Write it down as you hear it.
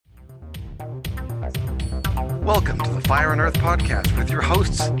Welcome to the Fire and Earth podcast with your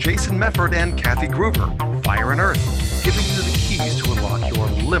hosts, Jason Mefford and Kathy Gruber. Fire and Earth, giving you the keys to unlock your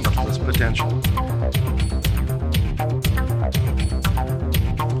limitless potential.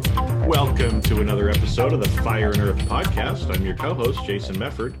 Welcome to another episode of the Fire and Earth podcast. I'm your co-host, Jason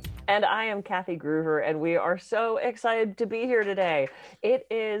Mefford. And I am Kathy Gruber, and we are so excited to be here today. It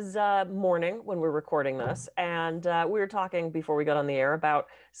is morning when we're recording this, and we were talking before we got on the air about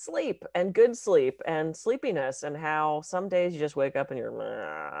sleep and good sleep and sleepiness, and how some days you just wake up and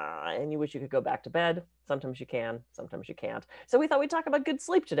and you wish you could go back to bed. Sometimes you can, sometimes you can't. So we thought we'd talk about good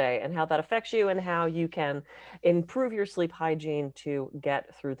sleep today and how that affects you and how you can improve your sleep hygiene to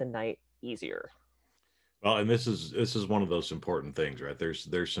get through the night easier. Well, and this is one of those important things, right?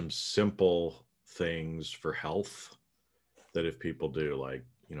 There's some simple things for health that if people do, like,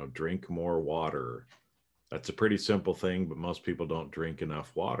 drink more water. That's a pretty simple thing, but most people don't drink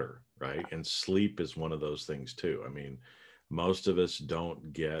enough water, right? And sleep is one of those things too. I mean, most of us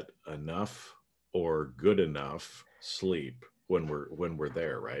don't get enough or good enough sleep when we're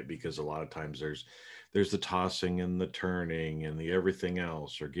there, right? Because a lot of times there's the tossing and the turning and the everything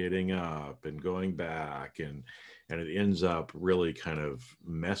else, or getting up and going back, and it ends up really kind of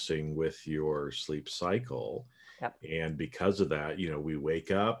messing with your sleep cycle. Yep. And because of that, we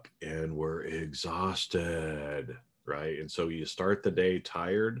wake up and we're exhausted, right? And so you start the day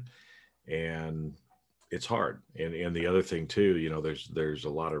tired, and it's hard. And the other thing too, there's a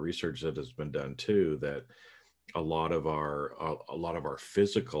lot of research that has been done too, that a lot of our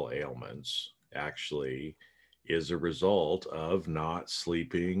physical ailments actually is a result of not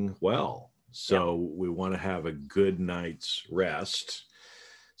sleeping well. So we want to have a good night's rest.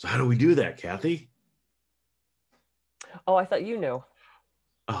 So how do we do that, Kathy? Oh, I thought you knew.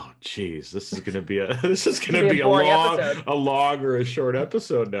 Oh, geez, this is going to be a long or a short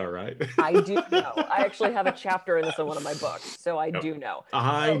episode now, right? I do know. I actually have a chapter in this in one of my books, so I do know.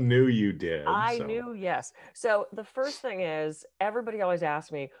 I knew you did. I knew, yes. So the first thing is, everybody always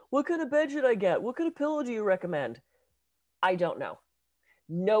asks me, what kind of bed should I get? What kind of pillow do you recommend? I don't know.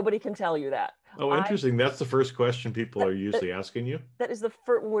 Nobody can tell you that. Oh, interesting. That's the first question people are usually asking you. That is the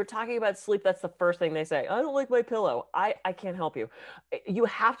first, when we're talking about sleep, that's the first thing they say. I don't like my pillow. I can't help you. You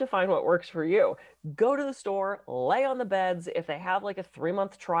have to find what works for you. Go to the store, lay on the beds. If they have like a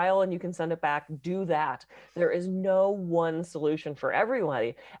 3-month trial and you can send it back, do that. There is no one solution for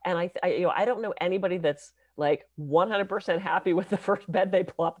everybody. And I don't know anybody that's like 100% happy with the first bed they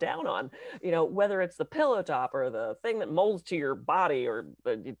plop down on, whether it's the pillow top or the thing that molds to your body, or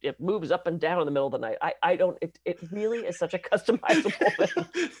it moves up and down in the middle of the night. It really is such a customizable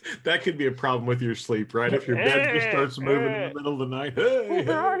thing. That could be a problem with your sleep, right? If your bed just starts moving in the middle of the night.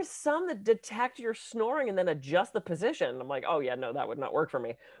 There are some that detect your snoring and then adjust the position. I'm like, oh yeah, no, that would not work for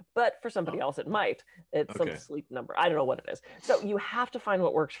me. But for somebody else, it might. It's some sleep number. I don't know what it is. So you have to find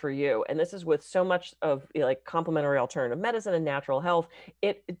what works for you. And this is with so much of like complementary alternative medicine and natural health.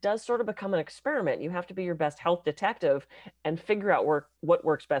 It does sort of become an experiment. You have to be your best health detective and figure out what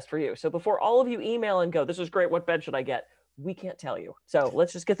works best for you. So before all of you email and go, this is great, what bed should I get? We can't tell you. So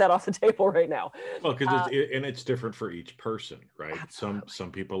let's just get that off the table right now. Well, because it's different for each person, right? Absolutely.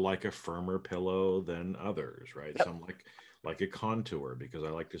 Some people like a firmer pillow than others, right? Yep. Some like a contour, because I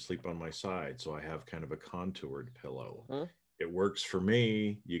like to sleep on my side, so I have kind of a contoured pillow. Mm-hmm. It works for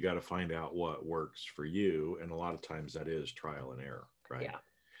me. You got to find out what works for you, and a lot of times that is trial and error, right? Yeah,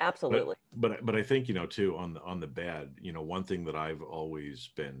 absolutely. But I think too, on the bed, one thing that I've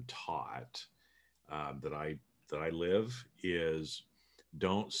always been taught that I live is,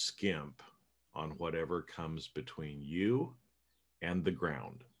 don't skimp on whatever comes between you and the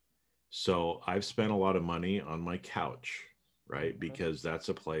ground. So I've spent a lot of money on my couch, right? Because that's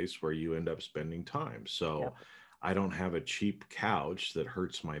a place where you end up spending time. So Yep. I don't have a cheap couch that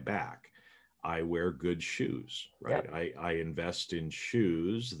hurts my back. I wear good shoes, right? Yep. I invest in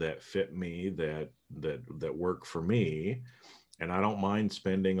shoes that fit me, that work for me. And I don't mind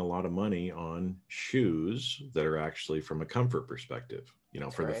spending a lot of money on shoes that are actually from a comfort perspective.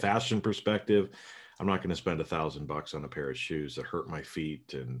 For the fashion perspective, I'm not going to spend $1,000 on a pair of shoes that hurt my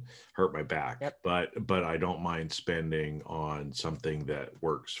feet and hurt my back. Yep. But I don't mind spending on something that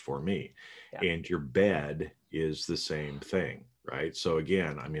works for me. Yep. And your bed is the same thing, right? So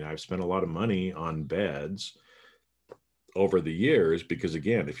again, I mean, I've spent a lot of money on beds over the years, because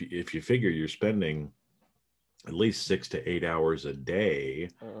again, if you figure you're spending at least 6 to 8 hours a day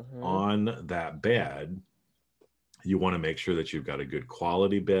on that bed, you want to make sure that you've got a good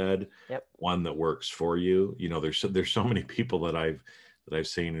quality bed, one that works for you. There's so many people that I've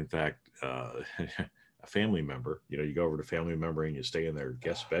seen. In fact, a family member. You go over to family member and you stay in their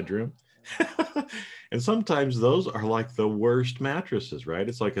guest bedroom. And sometimes those are like the worst mattresses, right?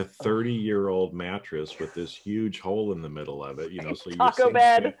 It's like a 30-year-old mattress with this huge hole in the middle of it, so you're Taco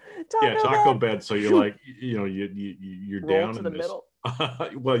bed. taco bed. So you're like, you're Roll down to in the this. middle.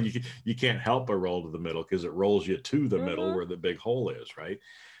 Well, you can't help but roll to the middle because it rolls you to the middle Mhm. where the big hole is, right?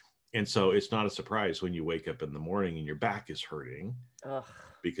 And so it's not a surprise when you wake up in the morning and your back is hurting Ugh.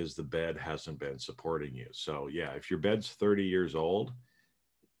 because the bed hasn't been supporting you. So yeah, if your bed's 30 years old,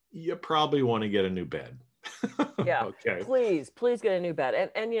 you probably want to get a new bed. Yeah. Okay. Please get a new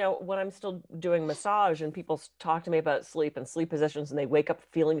bed. And when I'm still doing massage and people talk to me about sleep and sleep positions and they wake up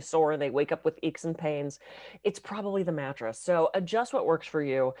feeling sore and they wake up with aches and pains, it's probably the mattress. So adjust what works for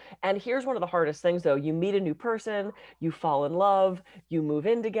you. And here's one of the hardest things though. You meet a new person, you fall in love, you move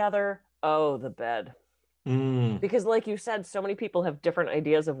in together. Oh, the bed. Because like you said, so many people have different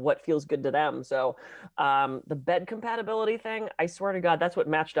ideas of what feels good to them. So the bed compatibility thing, I swear to God, that's what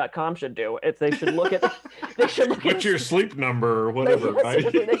Match.com should do. If they should look at What's your sleep number or whatever, right?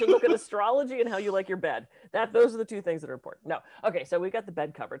 Seriously, they should look at astrology and how you like your bed. Those are the two things that are important. No. Okay, so we got the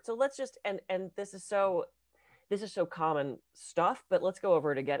bed covered. So let's just and this is so common stuff, but let's go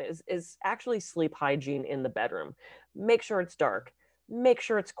over it again. Is actually sleep hygiene in the bedroom. Make sure it's dark. Make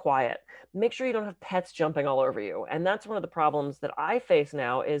sure it's quiet. Make sure you don't have pets jumping all over you. And that's one of the problems that I face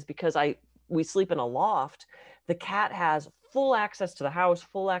now is because we sleep in a loft. The cat has full access to the house,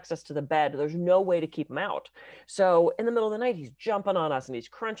 full access to the bed. There's no way to keep him out. So in the middle of the night, he's jumping on us and he's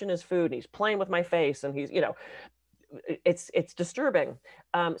crunching his food and he's playing with my face and he's, it's disturbing.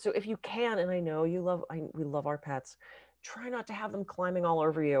 So if you can, and I know we love our pets, try not to have them climbing all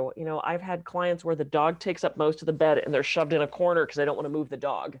over you. I've had clients where the dog takes up most of the bed and they're shoved in a corner because they don't want to move the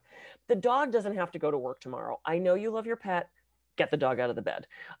dog. The dog doesn't have to go to work tomorrow. I know you love your pet. Get the dog out of the bed.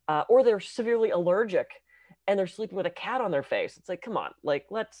 Or they're severely allergic and they're sleeping with a cat on their face. It's like, come on, like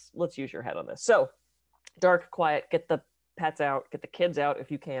let's use your head on this. So dark, quiet, get the pets out, get the kids out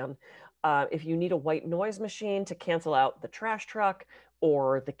if you can. If you need a white noise machine to cancel out the trash truck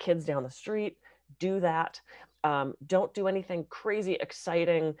or the kids down the street, do that. Don't do anything crazy,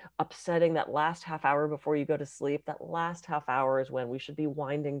 exciting, upsetting that last half hour before you go to sleep. That last half hour is when we should be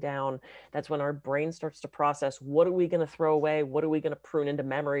winding down. That's when our brain starts to process, what are we going to throw away? What are we going to prune into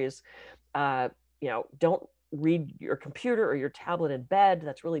memories? Don't read your computer or your tablet in bed.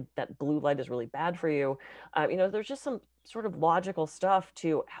 That blue light is really bad for you. There's just some sort of logical stuff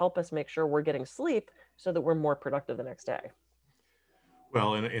to help us make sure we're getting sleep so that we're more productive the next day.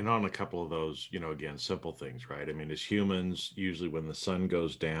 Well, and on a couple of those, again, simple things, right? I mean, as humans, usually when the sun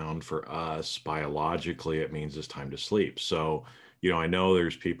goes down for us, biologically, it means it's time to sleep. So, I know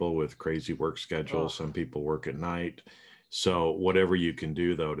there's people with crazy work schedules. Some people work at night. So whatever you can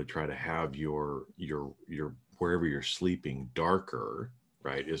do, though, to try to have your wherever you're sleeping darker,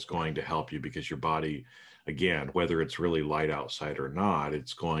 right, is going to help you because your body, again, whether it's really light outside or not,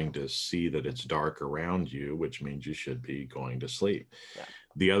 it's going to see that it's dark around you, which means you should be going to sleep. Yeah.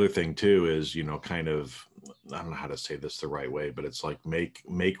 The other thing too is, kind of, I don't know how to say this the right way, but it's like make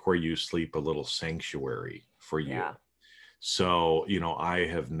where you sleep a little sanctuary for you. Yeah. So, I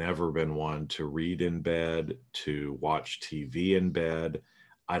have never been one to read in bed, to watch TV in bed.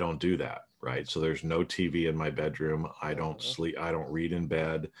 I don't do that, right? So there's no TV in my bedroom. I don't sleep. I don't read in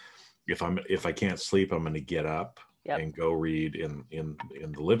bed. If I can't sleep, I'm going to get up and go read in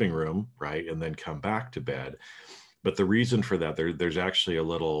the living room, right? And then come back to bed. But the reason for that, there's actually a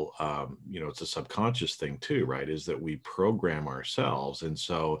little, it's a subconscious thing too, right? Is that we program ourselves. And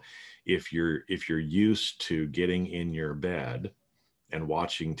so if you're used to getting in your bed and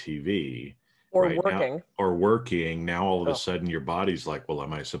watching TV or working, now all of a sudden your body's like, well,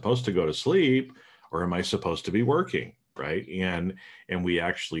 am I supposed to go to sleep or am I supposed to be working? Right. And we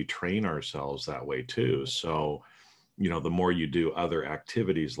actually train ourselves that way too. So, the more you do other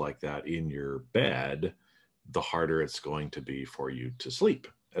activities like that in your bed, the harder it's going to be for you to sleep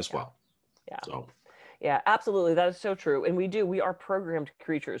as well. Yeah. So. Yeah, absolutely. That is so true. And we are programmed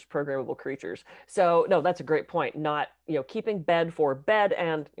creatures, programmable creatures. So no, that's a great point. Not, keeping bed for bed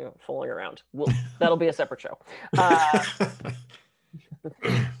and, fooling around. That'll be a separate show.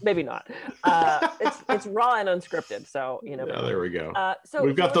 Maybe not. It's raw and unscripted. So, Yeah, there we go. So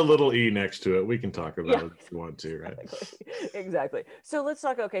we've got the little E next to it. We can talk about it if you want to, right? Exactly. So let's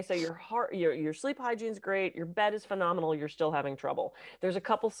talk. Okay, so your sleep hygiene's great. Your bed is phenomenal. You're still having trouble. There's a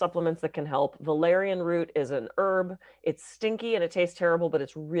couple supplements that can help. Valerian root is an herb. It's stinky and it tastes terrible, but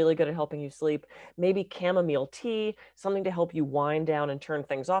it's really good at helping you sleep. Maybe chamomile tea, something to help you wind down and turn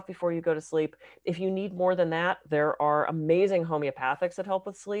things off before you go to sleep. If you need more than that, there are amazing homeopathics products that help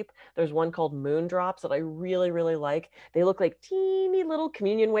with sleep. There's one called Moon Drops that I really, really like. They look like teeny little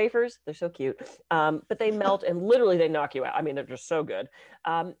communion wafers. They're so cute. But they melt and literally they knock you out. I mean, they're just so good.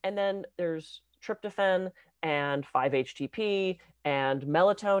 And then there's tryptophan and 5-HTP and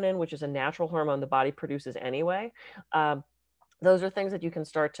melatonin, which is a natural hormone the body produces anyway. Those are things that you can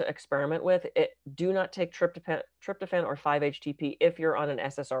start to experiment with. Do not take tryptophan or 5-HTP if you're on an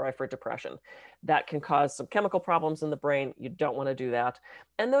SSRI for depression. That can cause some chemical problems in the brain. You don't want to do that.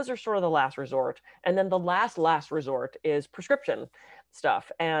 And those are sort of the last resort. And then the last resort is prescription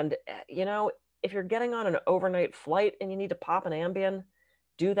stuff. And, you know, if you're getting on an overnight flight and you need to pop an Ambien,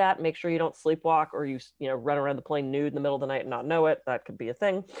 do that. Make sure you don't sleepwalk or you run around the plane nude in the middle of the night and not know it. That could be a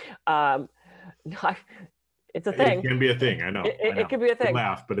thing. It's a thing. It can be a thing. I know. It can be a thing.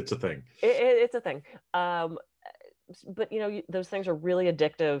 Laugh, but it's a thing. It's a thing. But, you know, those things are really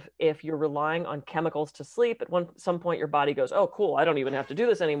addictive if you're relying on chemicals to sleep. At some point, your body goes, oh, cool, I don't even have to do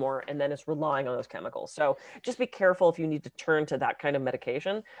this anymore. And then it's relying on those chemicals. So just be careful if you need to turn to that kind of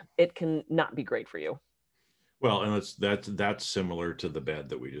medication. It can not be great for you. Well, and that's similar to the bed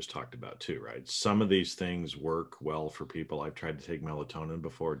that we just talked about too, right? Some of these things work well for people. I've tried to take melatonin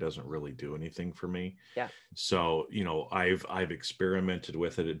before. It doesn't really do anything for me. Yeah. So, you know, I've experimented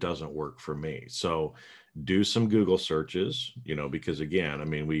with it. It doesn't work for me. So do some Google searches, you know, because again, I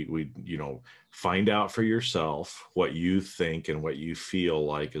mean, we you know, find out for yourself what you think and what you feel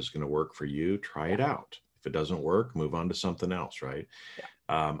like is going to work for you. Try it out. If it doesn't work, move on to something else, right? Yeah.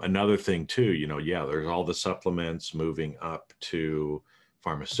 Another thing too, you know, there's all the supplements moving up to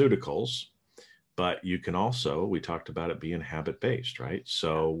pharmaceuticals, but you can also, we talked about it being habit-based, right?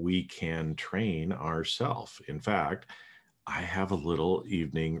 So we can train ourselves. In fact, I have a little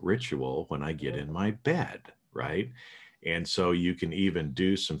evening ritual when I get in my bed, right? And so you can even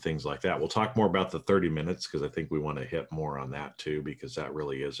do some things like that. We'll talk more about the 30 minutes because I think we want to hit more on that too, because that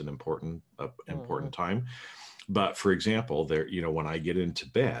really is an important time. But for example, you know, when I get into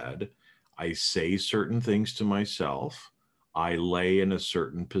bed, I say certain things to myself. I lay in a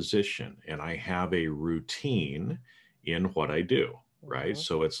certain position and I have a routine in what I do, right?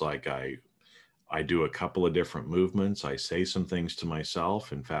 So it's like I do a couple of different movements. I say some things to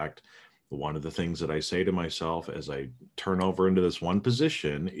myself. In fact, one of the things that I say to myself as I turn over into this one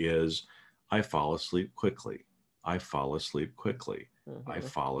position is, I fall asleep quickly. I fall asleep quickly. I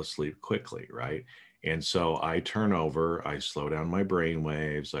fall asleep quickly, right? And so I turn over, I slow down my brain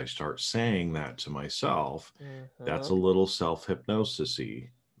waves. I start saying that to myself. That's a little self-hypnosis-y,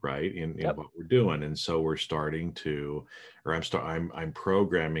 right? In what we're doing. And so we're starting to, or I'm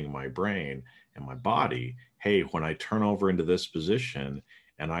programming my brain and my body. Hey, when I turn over into this position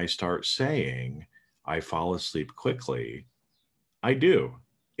and I start saying, I fall asleep quickly, I do.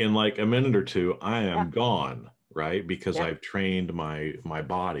 In like a minute or two, I am gone. Right? Because I've trained my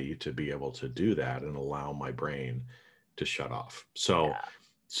body to be able to do that and allow my brain to shut off. So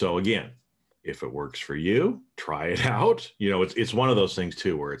again, if it works for you, try it out. You know, it's one of those things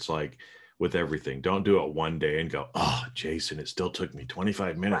too, where it's like with everything, don't do it one day and go, oh, Jason, it still took me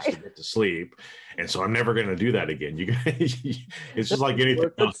 25 minutes to get to sleep. And so I'm never going to do that again. It's just like anything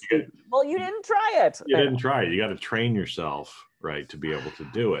else. Well, you didn't try it. You didn't try it. You got to train yourself, right, to be able to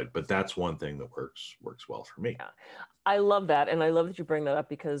do it. But that's one thing that works well for me. Yeah. I love that. And I love that you bring that up,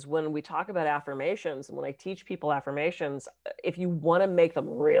 because when we talk about affirmations and when I teach people affirmations, if you want to make them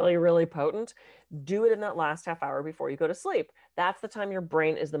really, really potent, do it in that last half hour before you go to sleep. That's the time your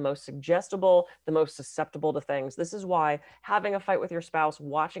brain is the most suggestible, the most susceptible to things. This is why having a fight with your spouse,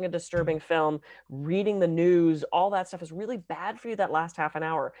 watching a disturbing film, reading the news, all that stuff is really bad for you that last half an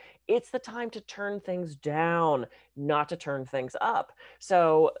hour. It's the time to turn things down, not to turn things up.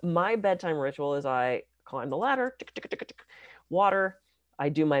 So my bedtime ritual is I climb the ladder, tick, tick, tick, tick, water. I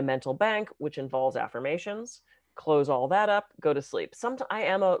do my mental bank, which involves affirmations, close all that up, go to sleep. Sometimes I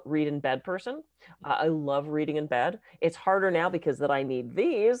am a read in bed person. I love reading in bed. It's harder now because that I need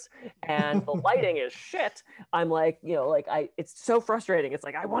these and the lighting is shit. I'm like, you know, like it's so frustrating. It's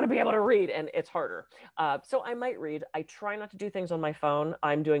like, I want to be able to read and it's harder. So I might read. I try not to do things on my phone.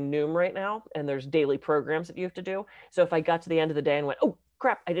 I'm doing Noom right now and there's daily programs that you have to do. So if I got to the end of the day and went, oh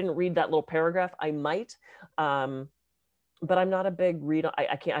crap, I didn't read that little paragraph, I might. But I'm not a big reader.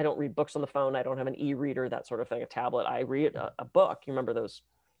 I don't read books on the phone. I don't have an e-reader, that sort of thing, a tablet. I read a book. You remember those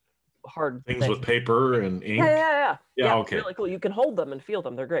hard things with paper and ink? Yeah, okay. Really cool. You can hold them and feel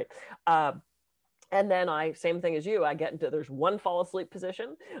them. They're great. And then same thing as you, I get into, there's one fall asleep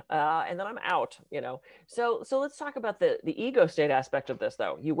position and then I'm out, you know. So let's talk about the ego state aspect of this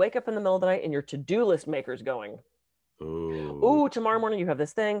though. You wake up in the middle of the night and your to-do list maker's going, ooh, tomorrow morning you have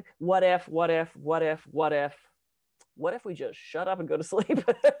this thing. What if? What if we just shut up and go to sleep?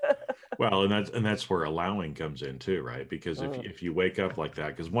 Well, and that's where allowing comes in too, right? Because if you wake up like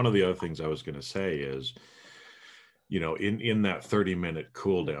that, because one of the other things I was going to say is, in that 30-minute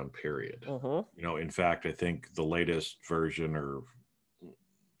cool down period, in fact, I think the latest version, or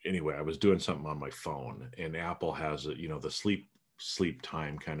anyway, I was doing something on my phone, and Apple has the sleep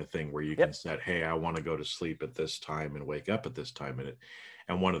time kind of thing where you can set, hey, I want to go to sleep at this time and wake up at this time.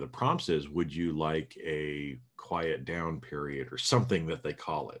 And one of the prompts is, would you like a quiet down period, or something that they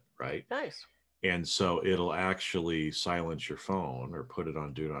call it, right? Nice. And so it'll actually silence your phone or put it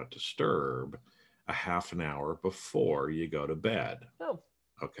on do not disturb a half an hour before you go to bed. Oh.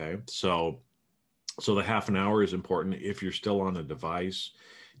 Okay. So the half an hour is important if you're still on a device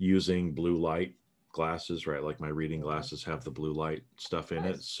using blue light glasses, right? Like my reading glasses have the blue light stuff in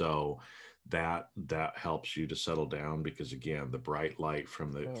it. So that helps you to settle down, because again, the bright light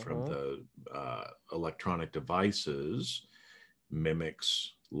from the electronic devices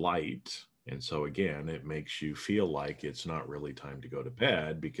mimics light. And so again, it makes you feel like it's not really time to go to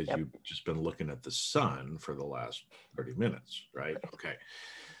bed, because you've just been looking at the sun for the last 30 minutes, right? Okay.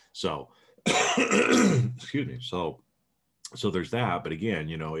 So, excuse me. So there's that. But again,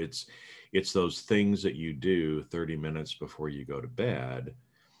 it's those things that you do 30 minutes before you go to bed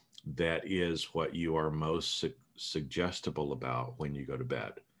that is what you are most suggestible about when you go to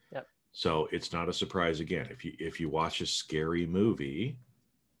bed. Yep. So it's not a surprise, again, if you watch a scary movie,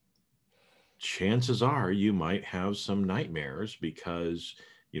 chances are you might have some nightmares, because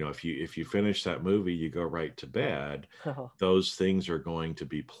if you finish that movie, you go right to bed, those things are going to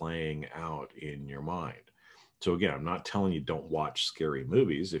be playing out in your mind. So again, I'm not telling you don't watch scary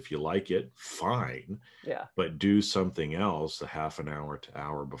movies. If you like it, fine. Yeah. But do something else a half an hour to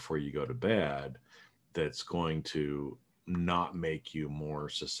hour before you go to bed that's going to not make you more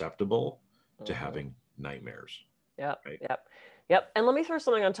susceptible to having nightmares. Yep. Right? Yep. And let me throw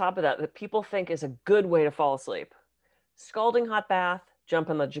something on top of that people think is a good way to fall asleep. Scalding hot bath,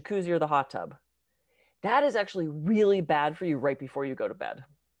 jump in the jacuzzi or the hot tub. That is actually really bad for you right before you go to bed.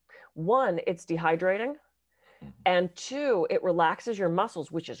 One, it's dehydrating. And two, it relaxes your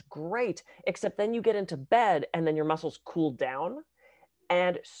muscles, which is great, except then you get into bed and then your muscles cool down.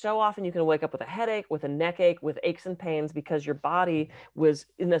 And so often you can wake up with a headache, with a neck ache, with aches and pains, because your body was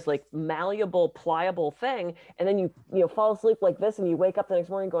in this like malleable, pliable thing. And then you fall asleep like this, and you wake up the next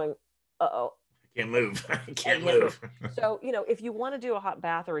morning going, uh-oh. Can't move. I can't move. So, if you want to do a hot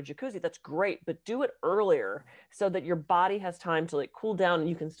bath or a jacuzzi, that's great, but do it earlier so that your body has time to like cool down and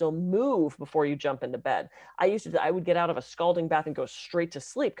you can still move before you jump into bed. I would get out of a scalding bath and go straight to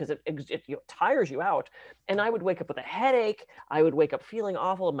sleep because it tires you out. And I would wake up with a headache. I would wake up feeling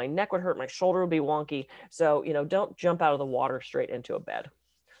awful. My neck would hurt. My shoulder would be wonky. So, don't jump out of the water straight into a bed.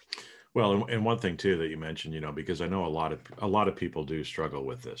 Well, and one thing too that you mentioned, because I know a lot of people do struggle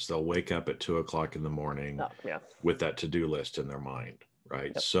with this. They'll wake up at 2:00 in the morning with that to-do list in their mind,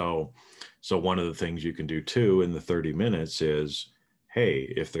 right? Yep. So one of the things you can do too in the 30 minutes is,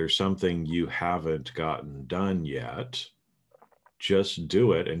 hey, if there's something you haven't gotten done yet, just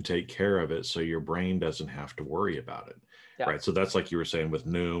do it and take care of it so your brain doesn't have to worry about it. Yep. Right? So that's like you were saying with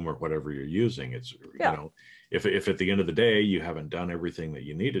Noom or whatever you're using. It's, if at the end of the day you haven't done everything that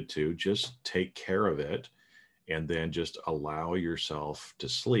you needed to, just take care of it and then just allow yourself to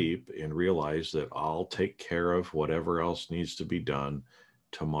sleep and realize that I'll take care of whatever else needs to be done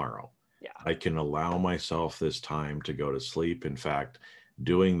tomorrow. Yeah. I can allow myself this time to go to sleep. In fact,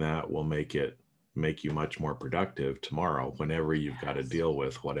 doing that will make you much more productive tomorrow whenever you've got to deal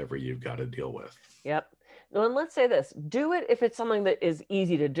with whatever you've got to deal with. Yep. And let's say this, do it if it's something that is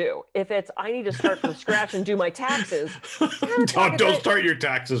easy to do. If it's, I need to start from scratch and do my taxes. Don't start your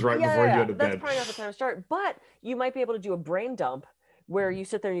taxes right before you go to bed. That's probably not the time to start, but you might be able to do a brain dump where you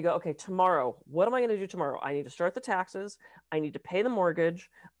sit there and you go, okay, tomorrow, what am I going to do tomorrow? I need to start the taxes. I need to pay the mortgage.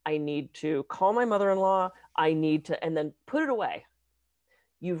 I need to call my mother-in-law. And then put it away.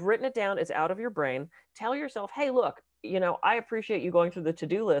 You've written it down. It's out of your brain. Tell yourself, hey, look, I appreciate you going through the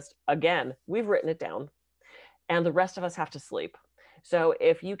to-do list. Again, we've written it down. And the rest of us have to sleep. So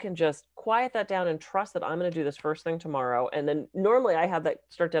if you can just quiet that down and trust that I'm going to do this first thing tomorrow. And then normally I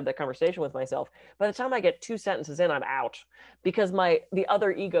start to have that conversation with myself. By the time I get 2 sentences in, I'm out, because the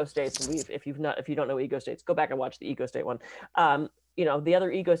other ego states, if you don't know ego states, go back and watch the ego state one. The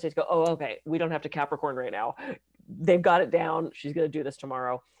other ego states go, oh, okay, we don't have to Capricorn right now. they've got it down. She's going to do this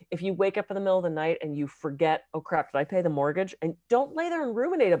tomorrow. If you wake up in the middle of the night and you forget, oh crap, did I pay the mortgage? And don't lay there and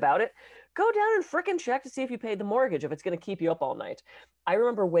ruminate about it. Go down and frickin' check to see if you paid the mortgage, if it's going to keep you up all night. I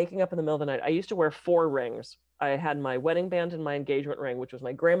remember waking up in the middle of the night. I used to wear 4 rings. I had my wedding band and my engagement ring, which was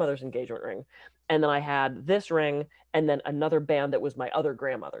my grandmother's engagement ring. And then I had this ring and then another band that was my other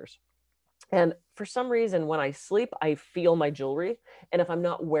grandmother's. And for some reason, when I sleep, I feel my jewelry. And if I'm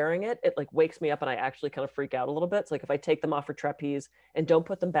not wearing it, it like wakes me up and I actually kind of freak out a little bit. It's like if I take them off for trapeze and don't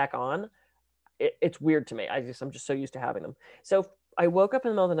put them back on, it's weird to me. I'm just so used to having them. So I woke up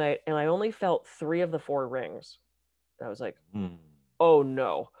in the middle of the night and I only felt 3 of the 4 rings. I was like, oh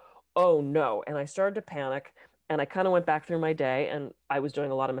no. And I started to panic. And I kind of went back through my day, and I was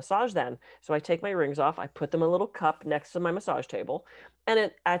doing a lot of massage then. So I take my rings off, I put them in a little cup next to my massage table.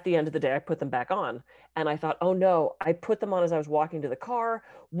 And at the end of the day, I put them back on. And I thought, oh no, I put them on as I was walking to the car.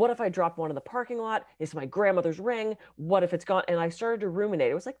 What if I dropped one in the parking lot? It's my grandmother's ring. What if it's gone? And I started to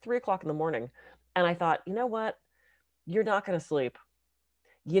ruminate. It was like 3 o'clock in the morning. And I thought, you know what? You're not going to sleep.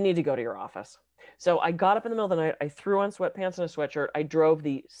 You need to go to your office. So I got up in the middle of the night. I threw on sweatpants and a sweatshirt. I drove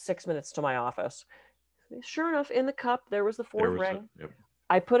the 6 minutes to my office. Sure enough, in the cup, there was the 4th ring. Yep.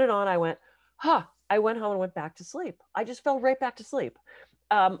 I put it on. I went, I went home and went back to sleep. I just fell right back to sleep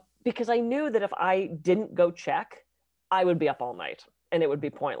because I knew that if I didn't go check, I would be up all night and it would be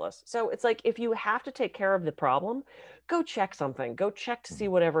pointless. So it's like, if you have to take care of the problem, go check something. Go check to see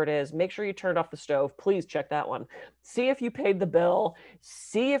whatever it is. Make sure you turned off the stove. Please check that one. See if you paid the bill.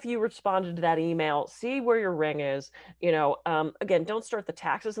 See if you responded to that email. See where your ring is. You know, again, don't start the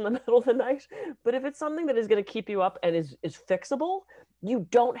taxes in the middle of the night. But if it's something that is going to keep you up and is fixable, you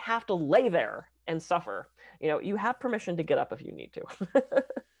don't have to lay there and suffer. You know, you have permission to get up if you need to.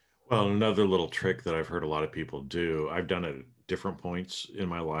 Well, another little trick that I've heard a lot of people do, I've done it at different points in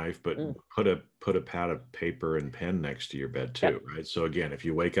my life, but put a pad of paper and pen next to your bed too, right? So again, if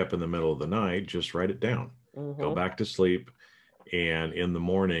you wake up in the middle of the night, just write it down, go back to sleep, and in the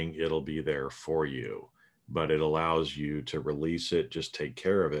morning, it'll be there for you. But it allows you to release it, just take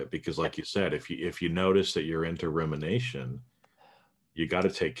care of it. Because like you said, if you notice that you're into rumination, you got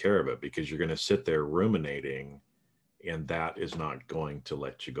to take care of it, because you're going to sit there ruminating, and that is not going to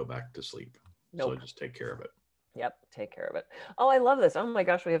let you go back to sleep. Nope. So just take care of it. Yep, take care of it. Oh, I love this. Oh my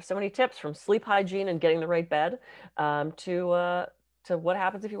gosh, we have so many tips, from sleep hygiene and getting the right bed to what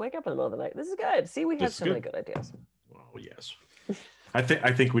happens if you wake up in the middle of the night. This is good. See, we had so many good ideas. Well, yes. I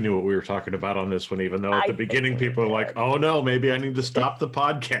think we knew what we were talking about on this one, even though at the beginning people were like, oh no, maybe I need to stop the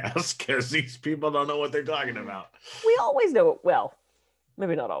podcast because these people don't know what they're talking about. We always know it. Well,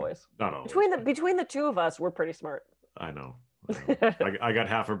 maybe not always. Not always. Between the two of us, we're pretty smart. I know. I got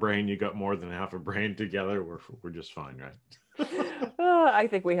half a brain. You got more than half a brain. Together, we're just fine, right? I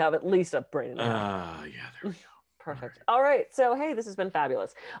think we have at least a brain. Yeah, there we go. Perfect. All right. So, hey, this has been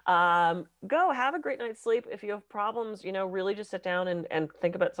fabulous. Go have a great night's sleep. If you have problems, really just sit down and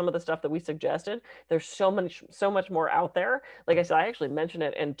think about some of the stuff that we suggested. There's so much more out there. Like I said, I actually mentioned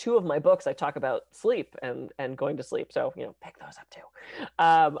it in 2 of my books. I talk about sleep and going to sleep. So, pick those up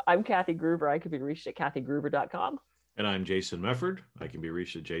too. I'm Kathy Gruber. I can be reached at kathygruber.com. And I'm Jason Mefford. I can be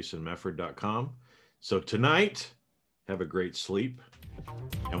reached at jasonmefford.com. So tonight, have a great sleep,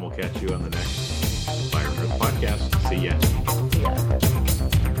 and we'll catch you on the next Fire and Earth podcast. See ya.